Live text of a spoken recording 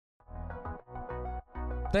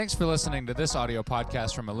Thanks for listening to this audio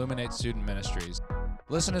podcast from Illuminate Student Ministries.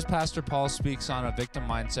 Listen as Pastor Paul speaks on a victim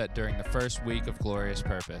mindset during the first week of Glorious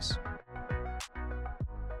Purpose.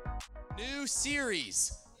 New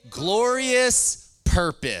series, Glorious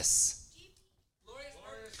Purpose.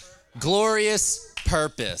 Glorious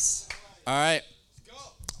Purpose. All right,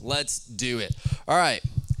 let's do it. All right,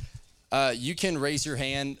 you can raise your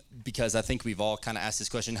hand because I think we've all kind of asked this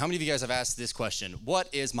question. How many of you guys have asked this question? What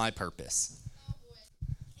is my purpose?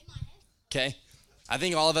 Okay, I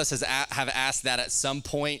think all of us have asked that at some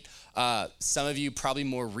point. Some of you probably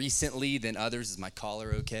more recently than others. Is my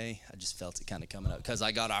collar okay? I just felt it kind of coming up because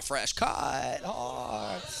I got a fresh cut.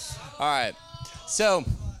 All right. So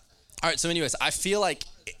anyways, I feel like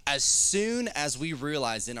as soon as we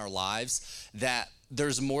realize in our lives that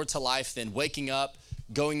there's more to life than waking up,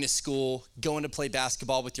 going to school, going to play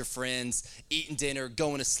basketball with your friends, eating dinner,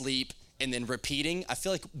 going to sleep, and then repeating, I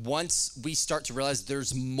feel like once we start to realize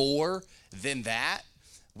there's more than that,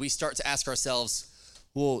 we start to ask ourselves,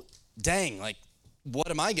 well, dang, like,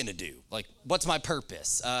 what am I going to do? Like, what's my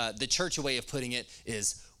purpose? The church way of putting it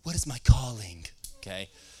is, what is my calling? Okay.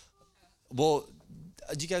 Well,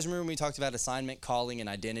 do you guys remember when we talked about assignment, calling, and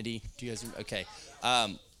identity? Do you guys remember? Okay.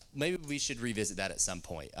 Maybe we should revisit that at some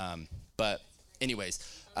point. But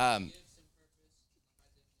anyways, I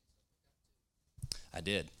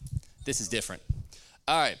did. This is different.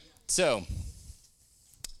 All right. So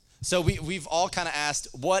we've all kind of asked,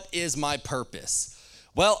 what is my purpose?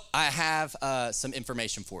 Well, I have some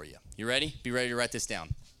information for you. You ready? Be ready to write this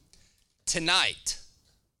down. Tonight,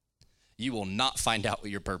 you will not find out what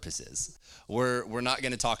your purpose is. We're not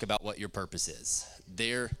going to talk about what your purpose is.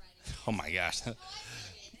 Oh my gosh.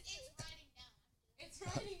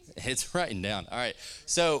 It's writing down. All right.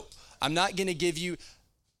 So I'm not going to give you.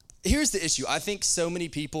 Here's the issue. I think so many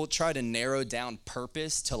people try to narrow down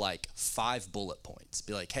purpose to like 5 bullet points.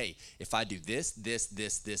 Be like, hey, if I do this,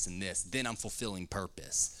 this, and this, then I'm fulfilling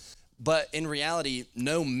purpose. But in reality,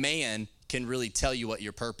 no man can really tell you what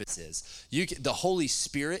your purpose is. The Holy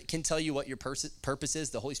Spirit can tell you what your purpose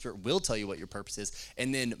is. The Holy Spirit will tell you what your purpose is.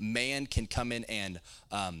 And then man can come in and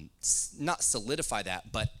not solidify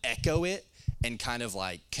that, but echo it and kind of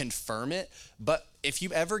like confirm it. But if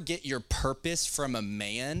you ever get your purpose from a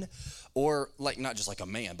man, or like not just like a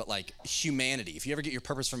man, but like humanity, if you ever get your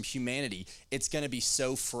purpose from humanity, it's going to be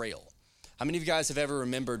so frail. How many of you guys have ever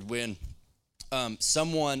remembered when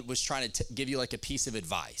someone was trying to give you like a piece of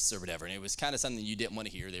advice or whatever, and it was kind of something you didn't want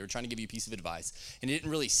to hear? They were trying to give you a piece of advice, and it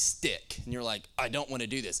didn't really stick, and you're like, I don't want to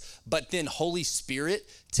do this. But then Holy Spirit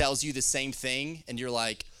tells you the same thing, and you're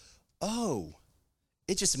like, oh,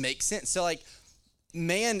 it just makes sense. So like,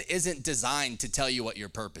 man isn't designed to tell you what your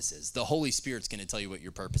purpose is. The Holy Spirit's going to tell you what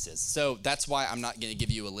your purpose is. So that's why I'm not going to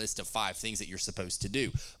give you a list of 5 things that you're supposed to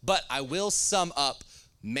do. But I will sum up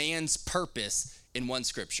man's purpose in one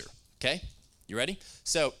scripture. Okay? You ready?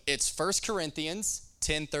 So it's 1 Corinthians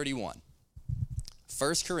 10:31.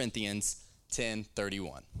 1 Corinthians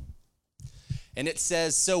 10:31. And it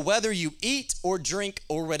says, so whether you eat or drink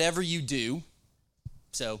or whatever you do,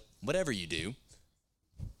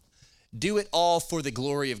 do it all for the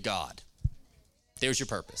glory of God. There's your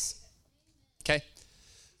purpose. Okay?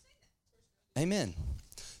 Amen.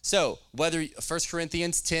 So, 1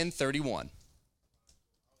 Corinthians 10:31.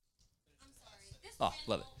 Oh,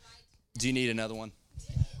 love it. Do you need another one?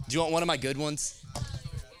 Do you want one of my good ones?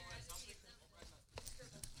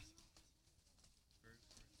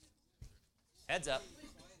 Heads up.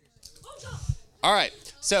 All right.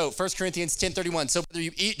 So, 1 Corinthians 10:31. So, whether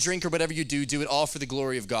you eat, drink, or whatever you do it all for the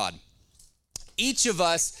glory of God. Each of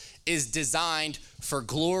us is designed for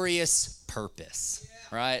glorious purpose,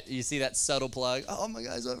 right? You see that subtle plug? Oh my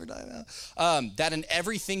gosh, overtime now. That in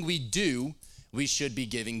everything we do, we should be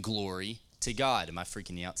giving glory to God. Am I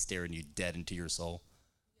freaking you out, staring you dead into your soul?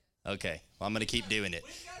 Okay, well, I'm going to keep doing it.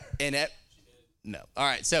 No. All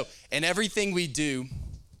right, so in everything we do,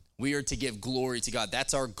 we are to give glory to God.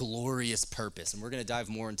 That's our glorious purpose. And we're going to dive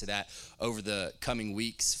more into that over the coming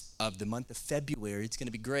weeks of the month of February. It's going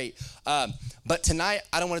to be great. But tonight,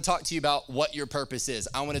 I don't want to talk to you about what your purpose is.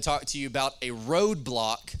 I want to talk to you about a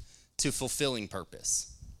roadblock to fulfilling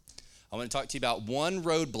purpose. I want to talk to you about one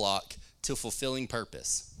roadblock to fulfilling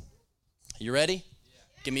purpose. You ready?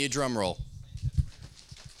 Yeah. Give me a drum roll.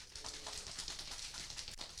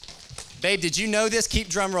 Babe, did you know this? Keep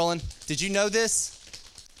drum rolling. Did you know this?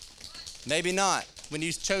 Maybe not. When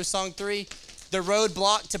you chose song 3, the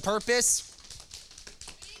roadblock to purpose,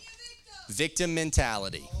 victim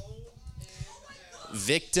mentality.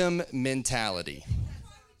 Victim mentality.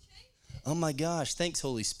 Oh my gosh, thanks,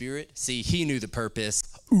 Holy Spirit. See, he knew the purpose.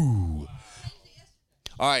 Ooh.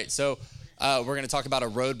 All right, so We're going to talk about a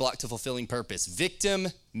roadblock to fulfilling purpose. Victim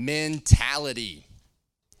mentality.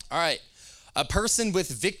 All right. A person with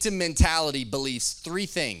victim mentality believes three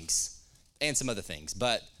things and some other things,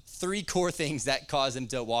 but three core things that cause them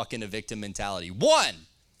to walk into victim mentality. One.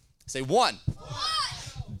 Say one.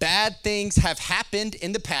 Bad things have happened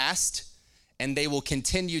in the past, and they will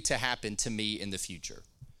continue to happen to me in the future.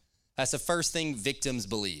 That's the first thing victims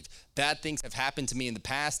believe. Bad things have happened to me in the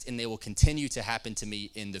past, and they will continue to happen to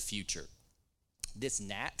me in the future. This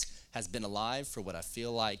gnat has been alive for what I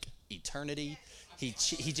feel like eternity. He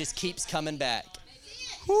just keeps coming back.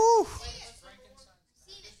 Woo.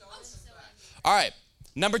 All right,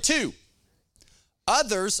 number two.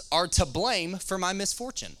 Others are to blame for my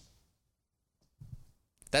misfortune.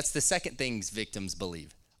 That's the second thing victims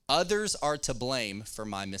believe. Others are to blame for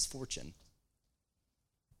my misfortune.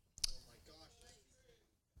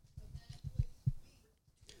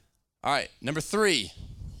 All right, number three.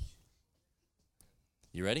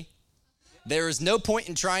 You ready? There is no point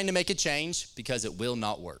in trying to make a change because it will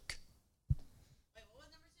not work. Wait, what was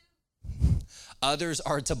number two? Others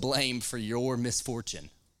are to blame for your misfortune.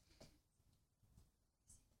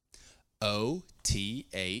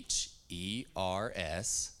 OTHERS.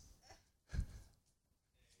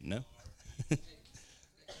 No?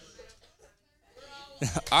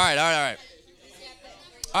 All right. All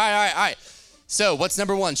right. So, what's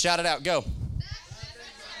number one? Shout it out. Go.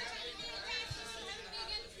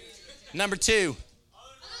 Number two.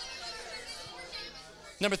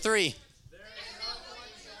 Number three.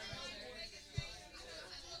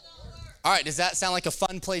 All right, does that sound like a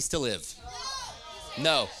fun place to live?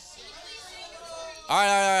 No. All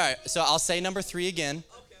right. So I'll say number three again.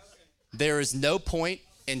 There is no point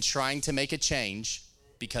in trying to make a change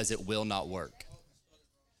because it will not work.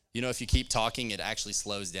 You know, if you keep talking, it actually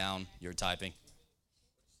slows down your typing.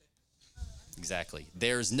 Exactly.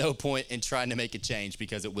 There's no point in trying to make a change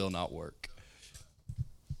because it will not work.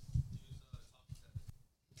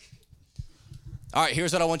 All right,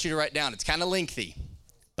 here's what I want you to write down. It's kind of lengthy,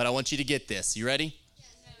 but I want you to get this. You ready? Yeah,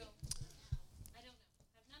 no. I don't know.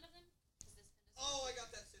 Have none of them? Oh, I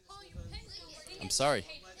got that sentence. I'm sorry.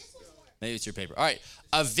 Maybe it's your paper. All right.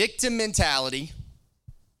 A victim mentality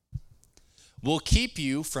will keep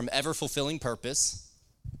you from ever fulfilling purpose.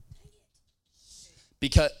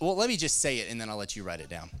 Let me just say it and then I'll let you write it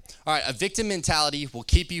down. All right, a victim mentality will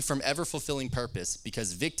keep you from ever fulfilling purpose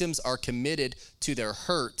because victims are committed to their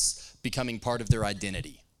hurts becoming part of their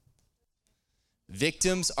identity.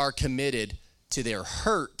 Victims are committed to their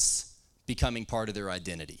hurts becoming part of their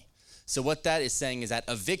identity. So what that is saying is that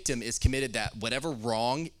a victim is committed that whatever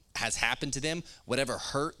wrong has happened to them, whatever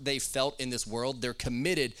hurt they felt in this world, they're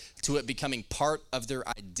committed to it becoming part of their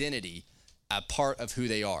identity, a part of who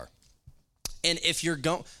they are. And if you're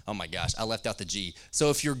going, oh my gosh, I left out the G.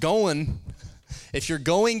 So if you're going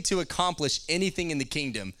to accomplish anything in the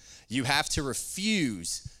kingdom, you have to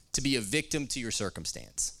refuse to be a victim to your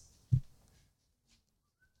circumstance.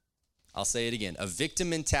 I'll say it again. A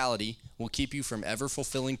victim mentality will keep you from ever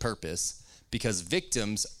fulfilling purpose because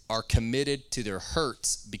victims are committed to their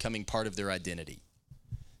hurts becoming part of their identity.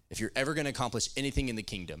 If you're ever going to accomplish anything in the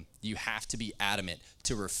kingdom, you have to be adamant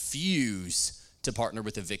to refuse to partner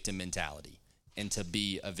with a victim mentality and to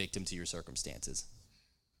be a victim to your circumstances.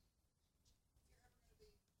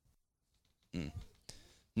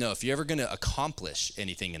 No, if you're ever going to accomplish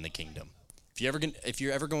anything in the kingdom, if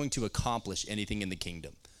you're ever going to accomplish anything in the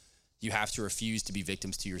kingdom, you have to refuse to be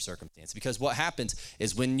victims to your circumstance. Because what happens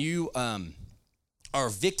is when you are a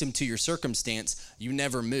victim to your circumstance, you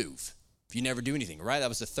never move. You never do anything, right? That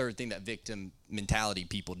was the third thing that victim mentality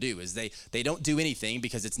people do is they don't do anything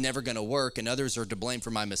because it's never going to work and others are to blame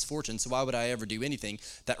for my misfortune. So why would I ever do anything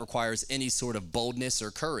that requires any sort of boldness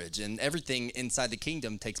or courage? And everything inside the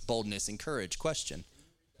kingdom takes boldness and courage. Question.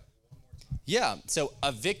 Yeah, so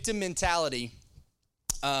a victim mentality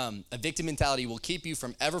will keep you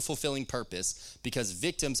from ever fulfilling purpose because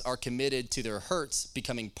victims are committed to their hurts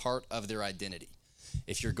becoming part of their identity.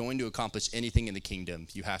 If you're going to accomplish anything in the kingdom,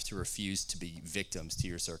 you have to refuse to be victims to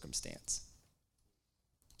your circumstance.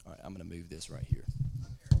 All right, I'm going to move this right here.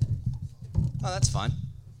 Oh, that's fine.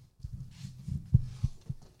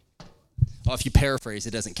 Oh, if you paraphrase,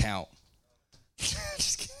 it doesn't count.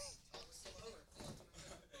 Just kidding.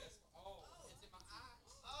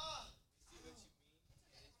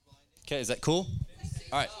 Okay, is that cool?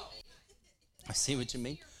 All right. I see what you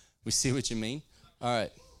mean. We see what you mean. All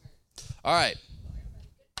right. All right.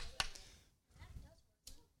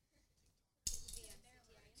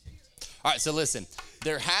 All right, so listen.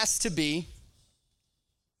 There has to be,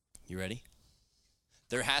 you ready?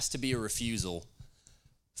 There has to be a refusal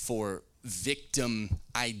for victim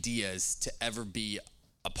ideas to ever be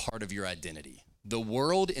a part of your identity. The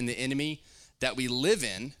world and the enemy that we live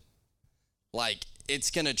in, like,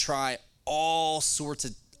 it's going to try all sorts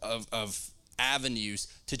of avenues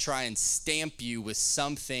to try and stamp you with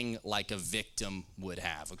something like a victim would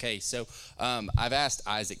have. Okay, so I've asked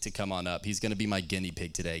Isaac to come on up. He's going to be my guinea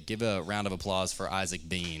pig today. Give a round of applause for Isaac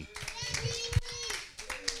Bean.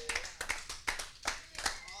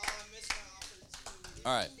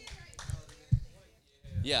 All right.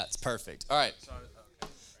 Yeah, it's perfect. All right.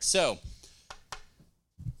 So,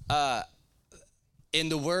 in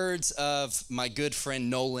the words of my good friend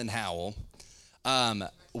Nolan Howell,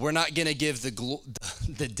 we're not going to give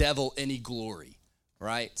the devil any glory,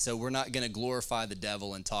 right? So we're not going to glorify the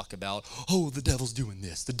devil and talk about, oh, the devil's doing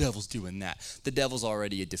this, the devil's doing that. The devil's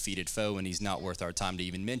already a defeated foe, and he's not worth our time to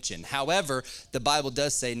even mention. However, the Bible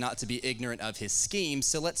does say not to be ignorant of his schemes,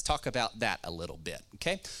 so let's talk about that a little bit,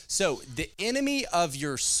 okay? So the enemy of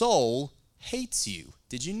your soul hates you.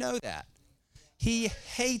 Did you know that? He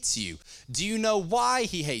hates you. Do you know why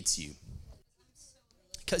he hates you?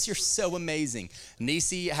 Because you're so amazing.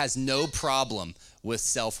 Nisi has no problem with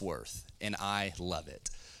self-worth, and I love it.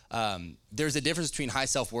 There's a difference between high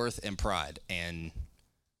self-worth and pride, and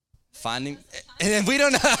finding, and we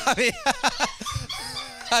don't know.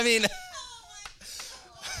 I mean,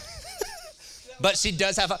 but she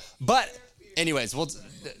does have. But anyways,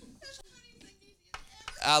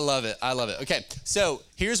 I love it. I love it. Okay, so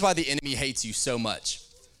here's why the enemy hates you so much.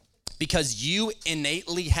 Because you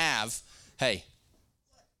innately have,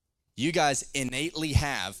 you guys innately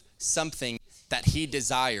have something that he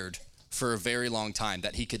desired for a very long time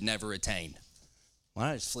that he could never attain. Why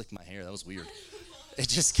did I just flick my hair? That was weird. It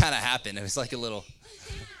just kind of happened. It was like a little...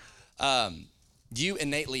 you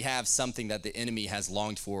innately have something that the enemy has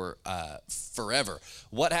longed for forever.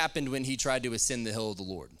 What happened when he tried to ascend the hill of the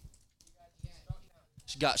Lord?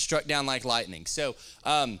 She got struck down like lightning. So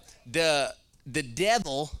the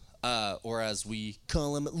devil, or as we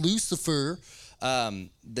call him, Lucifer,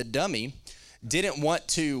 the dummy, didn't want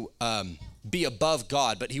to be above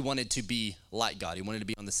God, but he wanted to be like God. He wanted to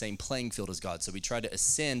be on the same playing field as God. So he tried to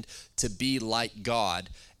ascend to be like God,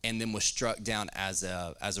 and then was struck down as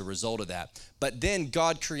a result of that. But then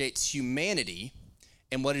God creates humanity.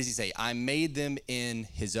 And what does he say? I made them in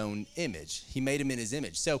his own image. He made them in his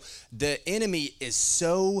image. So the enemy is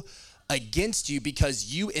so against you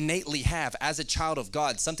because you innately have, as a child of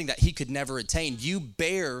God, something that he could never attain. You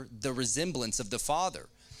bear the resemblance of the Father.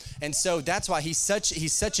 And so that's why he's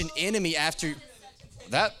such an enemy after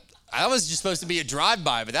that. I was just supposed to be a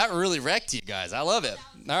drive-by, but that really wrecked you guys. I love it.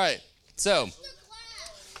 All right. So,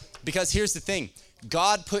 because here's the thing.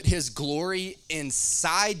 God put his glory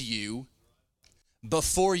inside you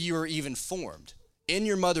before you were even formed. In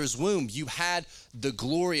your mother's womb, you had the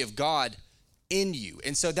glory of God in you.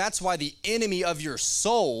 And so that's why the enemy of your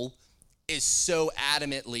soul is so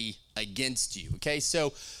adamantly against you. Okay,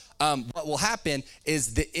 so what will happen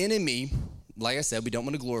is the enemy, like I said, we don't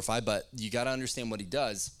want to glorify, but you got to understand what he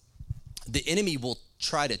does. The enemy will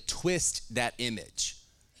try to twist that image.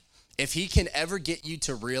 If he can ever get you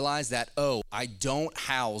to realize that, oh, I don't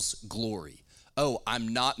house glory. Oh,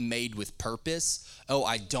 I'm not made with purpose. Oh,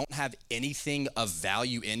 I don't have anything of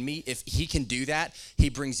value in me. If he can do that, he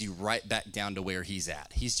brings you right back down to where he's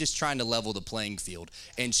at. He's just trying to level the playing field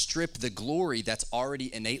and strip the glory that's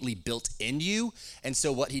already innately built in you. And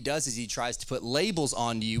so what he does is he tries to put labels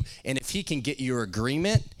on you. And if he can get your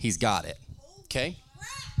agreement, he's got it. Okay?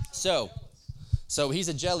 So he's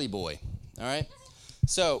a jelly boy. All right?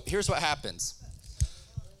 So here's what happens.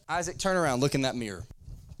 Isaac, turn around. Look in that mirror.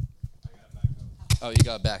 Oh, you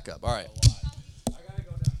got to back up. All right. I got to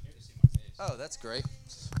go down here to see my face. Oh, that's great.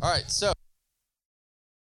 All right, so.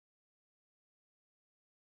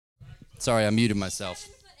 Sorry, I muted myself.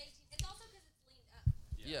 It's also because it's leaned up.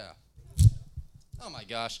 Yeah. Oh, my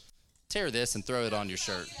gosh. Tear this and throw it on your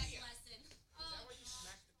shirt.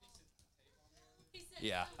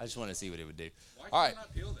 Yeah, I just want to see what it would do. Why All can't right.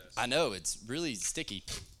 I peel this? I know, it's really sticky.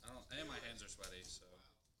 And my hands are sweaty, so.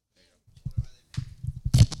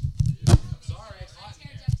 Sorry, I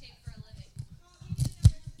tear duct tape for a living.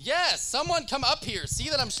 Yes, someone come up here. See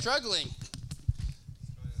that I'm struggling.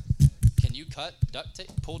 Can you cut duct tape,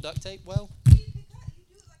 pull duct tape well?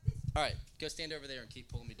 All right, go stand over there and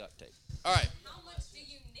keep pulling me duct tape. All right. How much do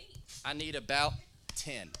you need? I need about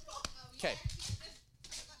 10. Okay.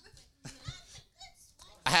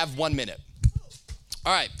 I have 1 minute.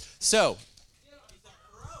 All right, so.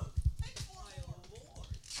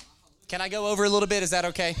 Can I go over a little bit? Is that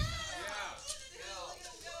okay?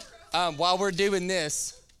 While we're doing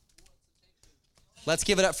this, let's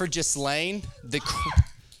give it up for Ghislaine,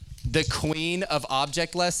 the queen of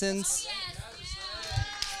object lessons.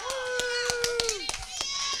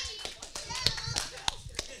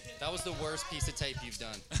 That was the worst piece of tape you've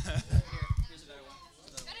done. Better than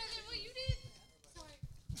what you did? Sorry.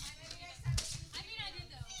 I mean, I did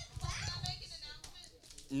though. Can I make an announcement?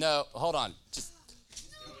 No, hold on. Just.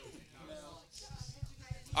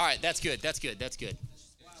 All right, that's good.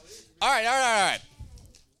 All right.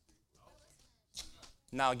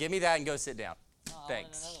 Now give me that and go sit down.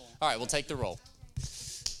 Thanks. All right, we'll take the roll.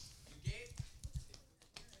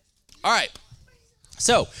 All right.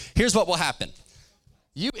 So here's what will happen.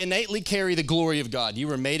 You innately carry the glory of God. You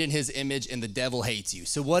were made in his image, and the devil hates you.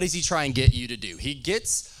 So what does he try and get you to do? He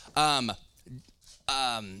gets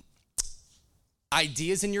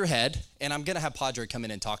ideas in your head, and I'm going to have Padre come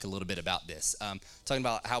in and talk a little bit about this. Talking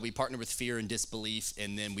about how we partner with fear and disbelief,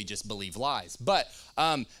 and then we just believe lies. But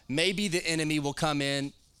maybe the enemy will come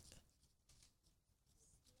in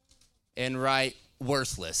and write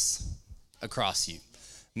worthless across you.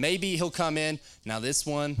 Maybe he'll come in. Now this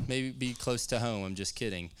one maybe be close to home. I'm just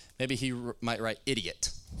kidding. Maybe he might write idiot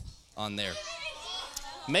on there.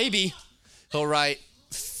 Maybe he'll write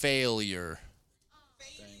failure.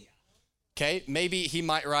 Okay, maybe he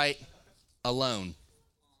might write alone.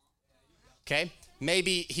 Okay,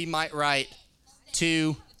 maybe he might write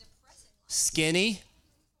too skinny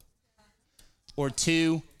or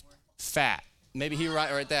too fat. Maybe he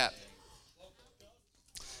might write that.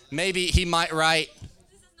 Maybe he might write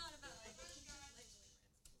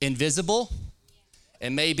invisible,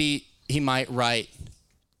 and maybe he might write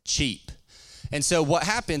cheap. And so what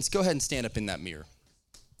happens, go ahead and stand up in that mirror.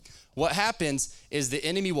 What happens is the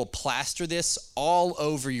enemy will plaster this all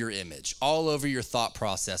over your image, all over your thought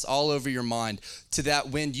process, all over your mind, to that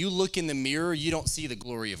when you look in the mirror, you don't see the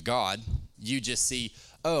glory of God. You just see,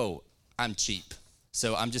 oh, I'm cheap.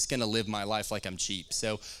 So I'm just going to live my life like I'm cheap.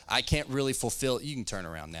 So I can't really fulfill, you can turn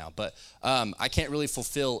around now, but I can't really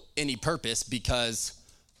fulfill any purpose because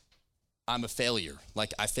I'm a failure.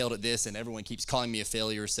 Like I failed at this and everyone keeps calling me a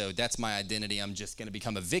failure. So that's my identity. I'm just going to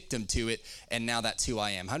become a victim to it. And now that's who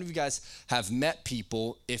I am. How many of you guys have met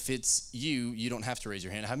people, if it's you don't have to raise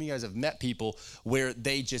your hand. How many of you guys have met people where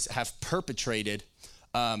they just have perpetrated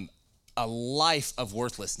a life of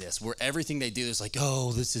worthlessness, where everything they do is like,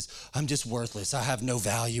 oh, I'm just worthless. I have no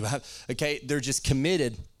value. They're just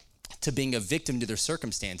committed to being a victim to their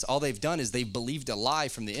circumstance. All they've done is they've believed a lie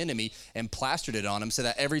from the enemy and plastered it on them, so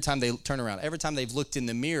that every time they turn around, every time they've looked in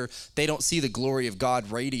the mirror, they don't see the glory of God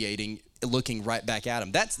radiating, looking right back at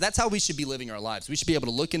them. That's how we should be living our lives. We should be able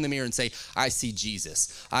to look in the mirror and say, I see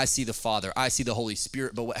Jesus. I see the Father. I see the Holy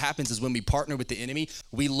Spirit. But what happens is when we partner with the enemy,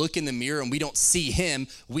 we look in the mirror and we don't see him.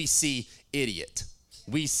 We see idiot.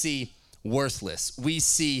 We see worthless. We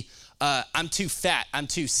see I'm too fat, I'm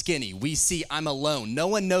too skinny. We see I'm alone. No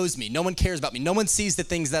one knows me. No one cares about me. No one sees the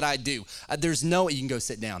things that I do. You can go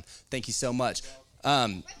sit down. Thank you so much.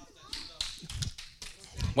 Wow,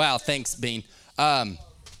 thanks, Bean.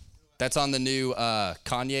 That's on the new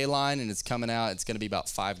Kanye line, and it's coming out. It's going to be about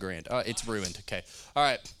 $5,000. Oh, it's ruined. Okay. All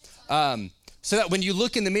right. So that when you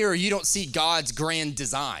look in the mirror, you don't see God's grand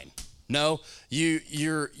design. No,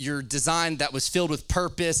 your design that was filled with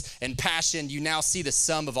purpose and passion, you now see the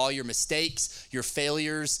sum of all your mistakes, your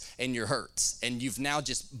failures, and your hurts. And you've now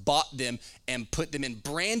just bought them and put them in,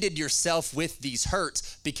 branded yourself with these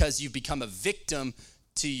hurts because you've become a victim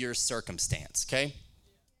to your circumstance, okay?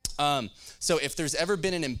 So if there's ever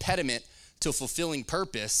been an impediment to fulfilling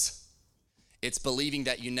purpose, it's believing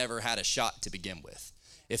that you never had a shot to begin with.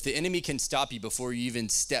 If the enemy can stop you before you even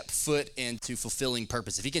step foot into fulfilling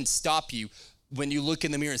purpose, if he can stop you when you look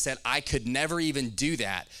in the mirror and said, I could never even do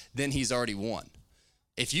that, then he's already won.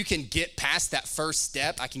 If you can get past that first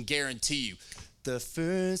step, I can guarantee you, the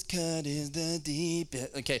first cut is the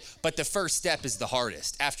deepest. Okay, but the first step is the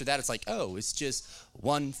hardest. After that, it's like, oh, it's just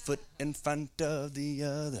one foot in front of the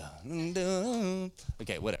other.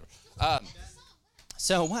 Okay, whatever.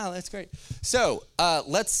 Wow, that's great. So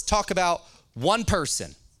let's talk about one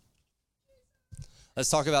person. Let's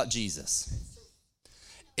talk about Jesus.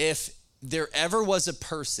 If there ever was a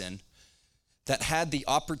person that had the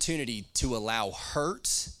opportunity to allow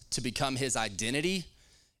hurt to become his identity,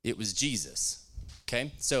 it was Jesus.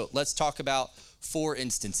 Okay, so let's talk about 4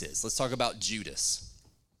 instances. Let's talk about Judas.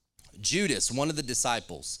 Judas, one of the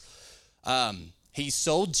disciples, he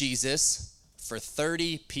sold Jesus for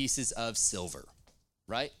 30 pieces of silver,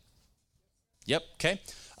 right? Yep, okay.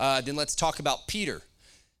 Then let's talk about Peter.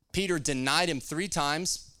 Peter denied him 3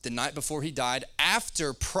 times the night before he died,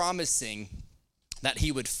 after promising that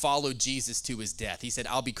he would follow Jesus to his death. He said,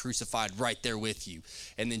 I'll be crucified right there with you.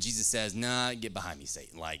 And then Jesus says, nah, get behind me,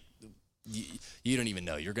 Satan. Like, You don't even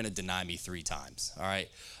know. You're going to deny me 3 times, all right?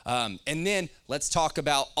 And then let's talk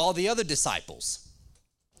about all the other disciples.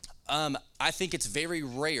 I think it's very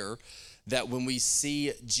rare that when we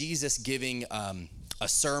see Jesus giving the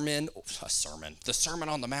Sermon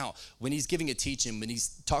on the Mount, when he's giving a teaching, when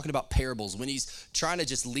he's talking about parables, when he's trying to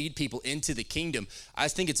just lead people into the kingdom, I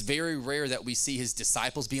think it's very rare that we see his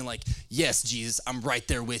disciples being like, yes, Jesus, I'm right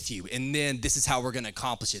there with you. And then this is how we're going to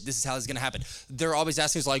accomplish it. This is how it's going to happen. They're always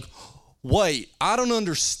asking us like, wait, I don't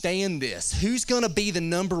understand this. Who's going to be the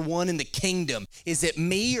number one in the kingdom? Is it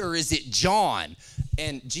me or is it John?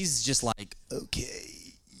 And Jesus is just like, okay,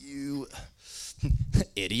 you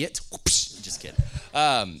idiot. Just kidding.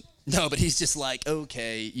 No, but he's just like,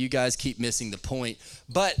 okay, you guys keep missing the point.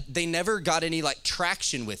 But they never got any like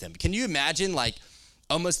traction with him. Can you imagine like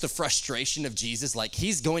almost the frustration of Jesus? Like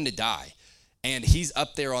he's going to die and he's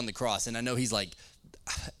up there on the cross. And I know he's like,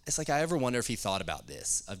 it's like I ever wonder if he thought about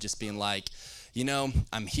this, of just being like, you know,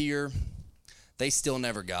 I'm here. They still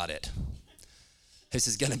never got it. This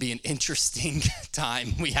is going to be an interesting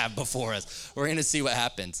time we have before us. We're going to see what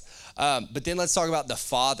happens. But then let's talk about the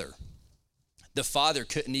Father. The Father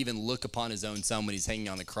couldn't even look upon his own son when he's hanging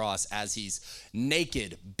on the cross as he's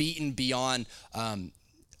naked, beaten beyond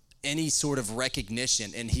any sort of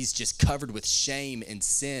recognition, and he's just covered with shame and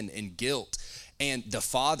sin and guilt. And the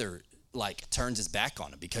Father like turns his back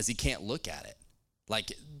on him because he can't look at it.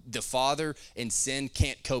 Like the Father and sin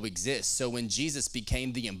can't coexist. So when Jesus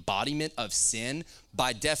became the embodiment of sin,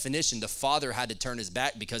 by definition, the Father had to turn his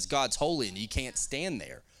back because God's holy and he can't stand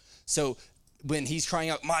there. So when he's crying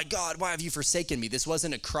out, my God, why have you forsaken me? This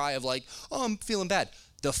wasn't a cry of like, oh, I'm feeling bad.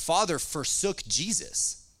 The Father forsook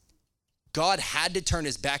Jesus. God had to turn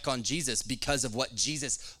his back on Jesus because of what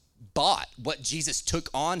Jesus bought, what Jesus took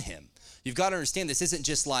on him. You've got to understand, this isn't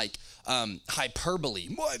just like hyperbole.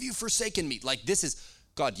 Why have you forsaken me? Like this is,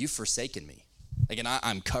 God, you've forsaken me. Like, and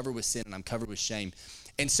I'm covered with sin and I'm covered with shame.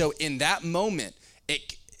 And so in that moment,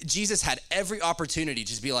 Jesus had every opportunity to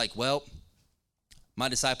just be like, well, my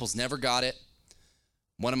disciples never got it.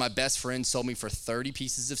 One of my best friends sold me for 30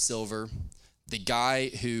 pieces of silver. The guy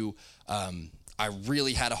who I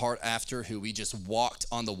really had a heart after, who we just walked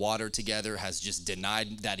on the water together, has just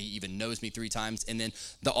denied that he even knows me 3 times. And then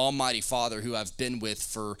the Almighty Father, who I've been with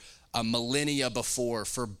for a millennia before,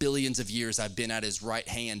 for billions of years, I've been at his right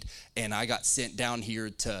hand, and I got sent down here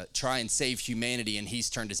to try and save humanity, and he's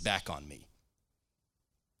turned his back on me.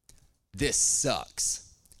 This sucks.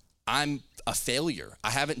 I'm a failure.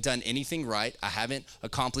 I haven't done anything right. I haven't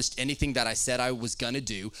accomplished anything that I said I was going to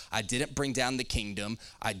do. I didn't bring down the kingdom.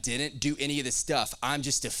 I didn't do any of this stuff. I'm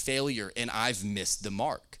just a failure and I've missed the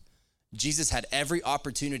mark. Jesus had every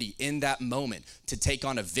opportunity in that moment to take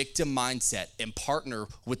on a victim mindset and partner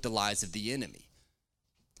with the lies of the enemy.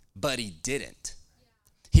 But he didn't.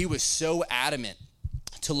 He was so adamant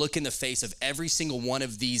to look in the face of every single one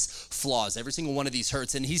of these flaws, every single one of these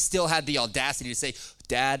hurts. And he still had the audacity to say,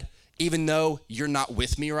 Dad, even though you're not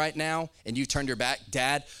with me right now and you turned your back,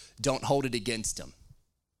 Dad, don't hold it against them.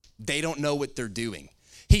 They don't know what they're doing.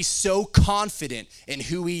 He's so confident in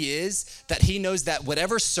who he is that he knows that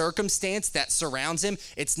whatever circumstance that surrounds him,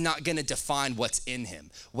 it's not going to define what's in him.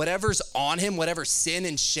 Whatever's on him, whatever sin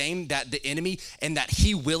and shame that the enemy and that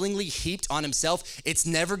he willingly heaped on himself, it's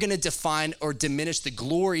never going to define or diminish the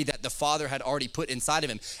glory that the Father had already put inside of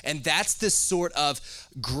him. And that's the sort of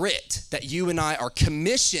grit that you and I are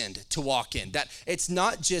commissioned to walk in. That it's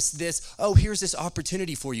not just this, oh, here's this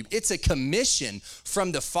opportunity for you. It's a commission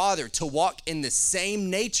from the Father to walk in the same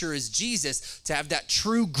nature as Jesus, to have that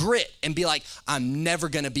true grit and be like, I'm never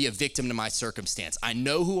going to be a victim to my circumstance. I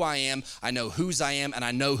know who I am, I know whose I am, and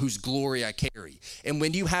I know whose glory I carry. And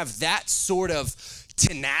when you have that sort of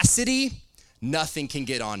tenacity, nothing can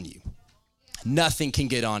get on you. Nothing can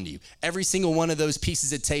get on you. Every single one of those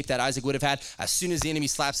pieces of tape that Isaac would have had, as soon as the enemy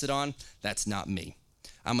slaps it on, that's not me.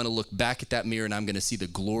 I'm going to look back at that mirror and I'm going to see the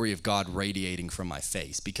glory of God radiating from my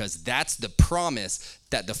face, because that's the promise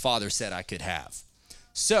that the Father said I could have.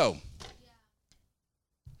 So,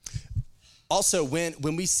 also when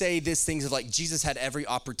we say these things of like Jesus had every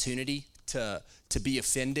opportunity to be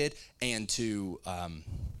offended and to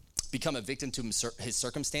become a victim to his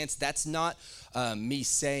circumstance, that's not me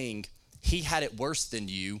saying he had it worse than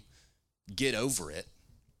you, get over it.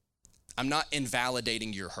 I'm not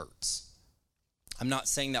invalidating your hurts. I'm not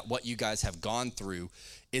saying that what you guys have gone through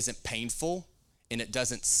isn't painful and it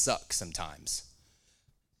doesn't suck sometimes.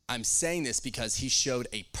 I'm saying this because he showed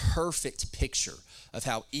a perfect picture of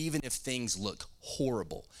how even if things look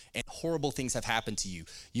horrible and horrible things have happened to you,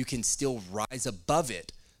 you can still rise above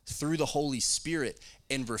it through the Holy Spirit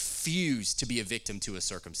and refuse to be a victim to a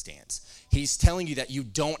circumstance. He's telling you that you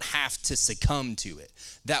don't have to succumb to it,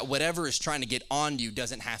 that whatever is trying to get on you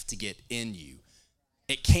doesn't have to get in you.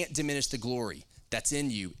 It can't diminish the glory that's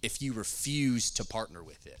in you if you refuse to partner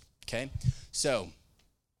with it, okay? So,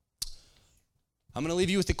 I'm going to leave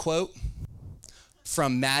you with a quote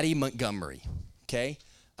from Maddie Montgomery, okay?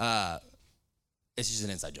 It's just an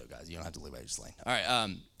inside joke, guys. You don't have to live by your lane. All right,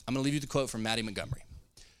 I'm going to leave you with a quote from Maddie Montgomery.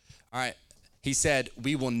 All right, he said,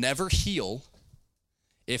 "We will never heal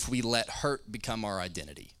if we let hurt become our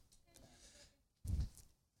identity."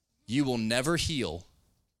 You will never heal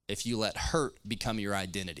if you let hurt become your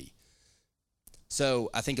identity. So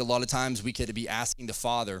I think a lot of times we could be asking the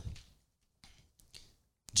Father,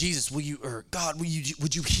 Jesus, God,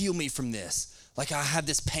 would you heal me from this? Like, I have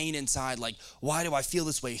this pain inside. Like, why do I feel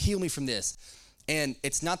this way? Heal me from this. And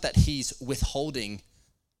it's not that he's withholding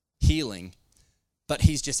healing, but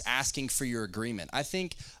he's just asking for your agreement. I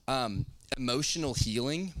think emotional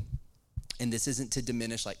healing, and this isn't to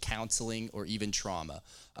diminish like counseling or even trauma,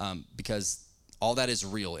 because all that is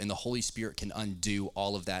real, and the Holy Spirit can undo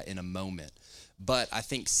all of that in a moment. But I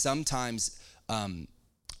think sometimes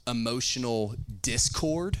emotional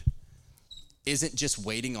discord isn't just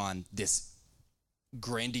waiting on this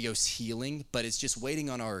grandiose healing, but it's just waiting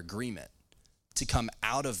on our agreement to come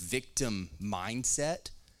out of victim mindset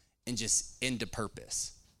and just into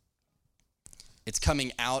purpose. It's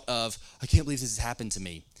coming out of, I can't believe this has happened to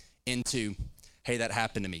me, into, hey, that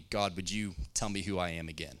happened to me. God, would you tell me who I am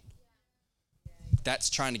again? That's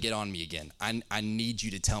trying to get on me again. I need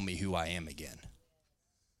you to tell me who I am again.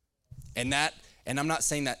 And I'm not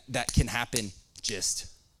saying that can happen just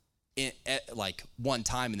like one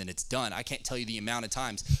time and then it's done. I can't tell you the amount of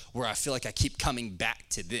times where I feel like I keep coming back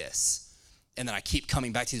to this. And then I keep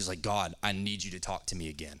coming back to this, like, God, I need you to talk to me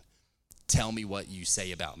again. Tell me what you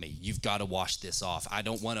say about me. You've got to wash this off. I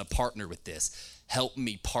don't want to partner with this. Help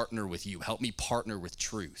me partner with you. Help me partner with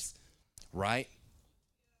truth, right?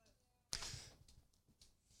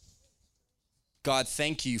 God,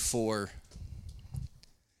 thank you for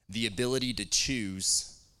the ability to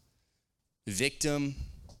choose victim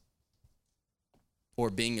or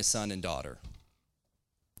being a son and daughter.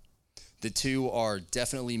 The two are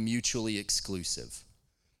definitely mutually exclusive,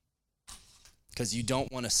 because you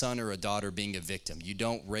don't want a son or a daughter being a victim. You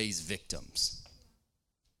don't raise victims.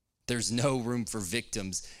 There's no room for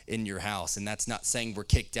victims in your house, and that's not saying we're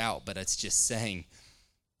kicked out, but it's just saying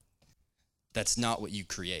that's not what you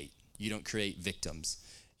create. You don't create victims.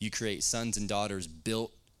 You create sons and daughters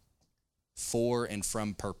built for and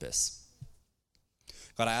from purpose.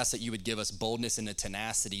 God, I ask that you would give us boldness and a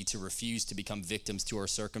tenacity to refuse to become victims to our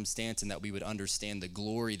circumstance, and that we would understand the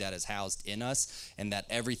glory that is housed in us, and that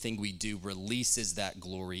everything we do releases that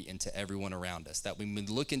glory into everyone around us. That when we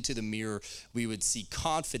look into the mirror, we would see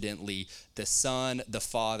confidently the Son, the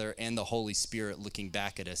Father, and the Holy Spirit looking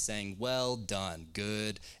back at us saying, well done,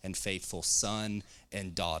 good and faithful son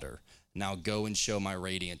and daughter. Now go and show my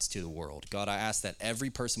radiance to the world. God, I ask that every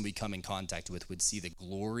person we come in contact with would see the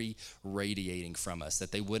glory radiating from us,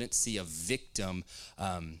 that they wouldn't see a victim,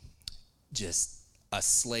 just a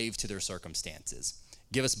slave to their circumstances.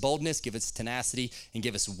 Give us boldness, give us tenacity, and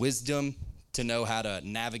give us wisdom to know how to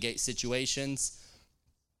navigate situations.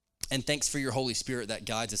 And thanks for your Holy Spirit that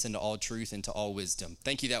guides us into all truth and to all wisdom.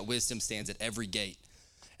 Thank you that wisdom stands at every gate,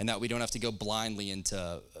 and that we don't have to go blindly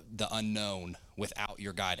into the unknown without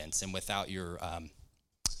your guidance and without your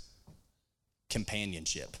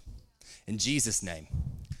companionship. In Jesus' name,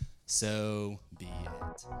 so be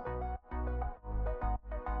it.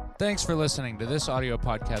 Thanks for listening to this audio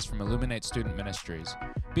podcast from Illuminate Student Ministries.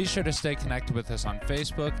 Be sure to stay connected with us on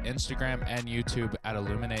Facebook, Instagram, and YouTube at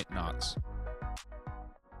Illuminate Knox.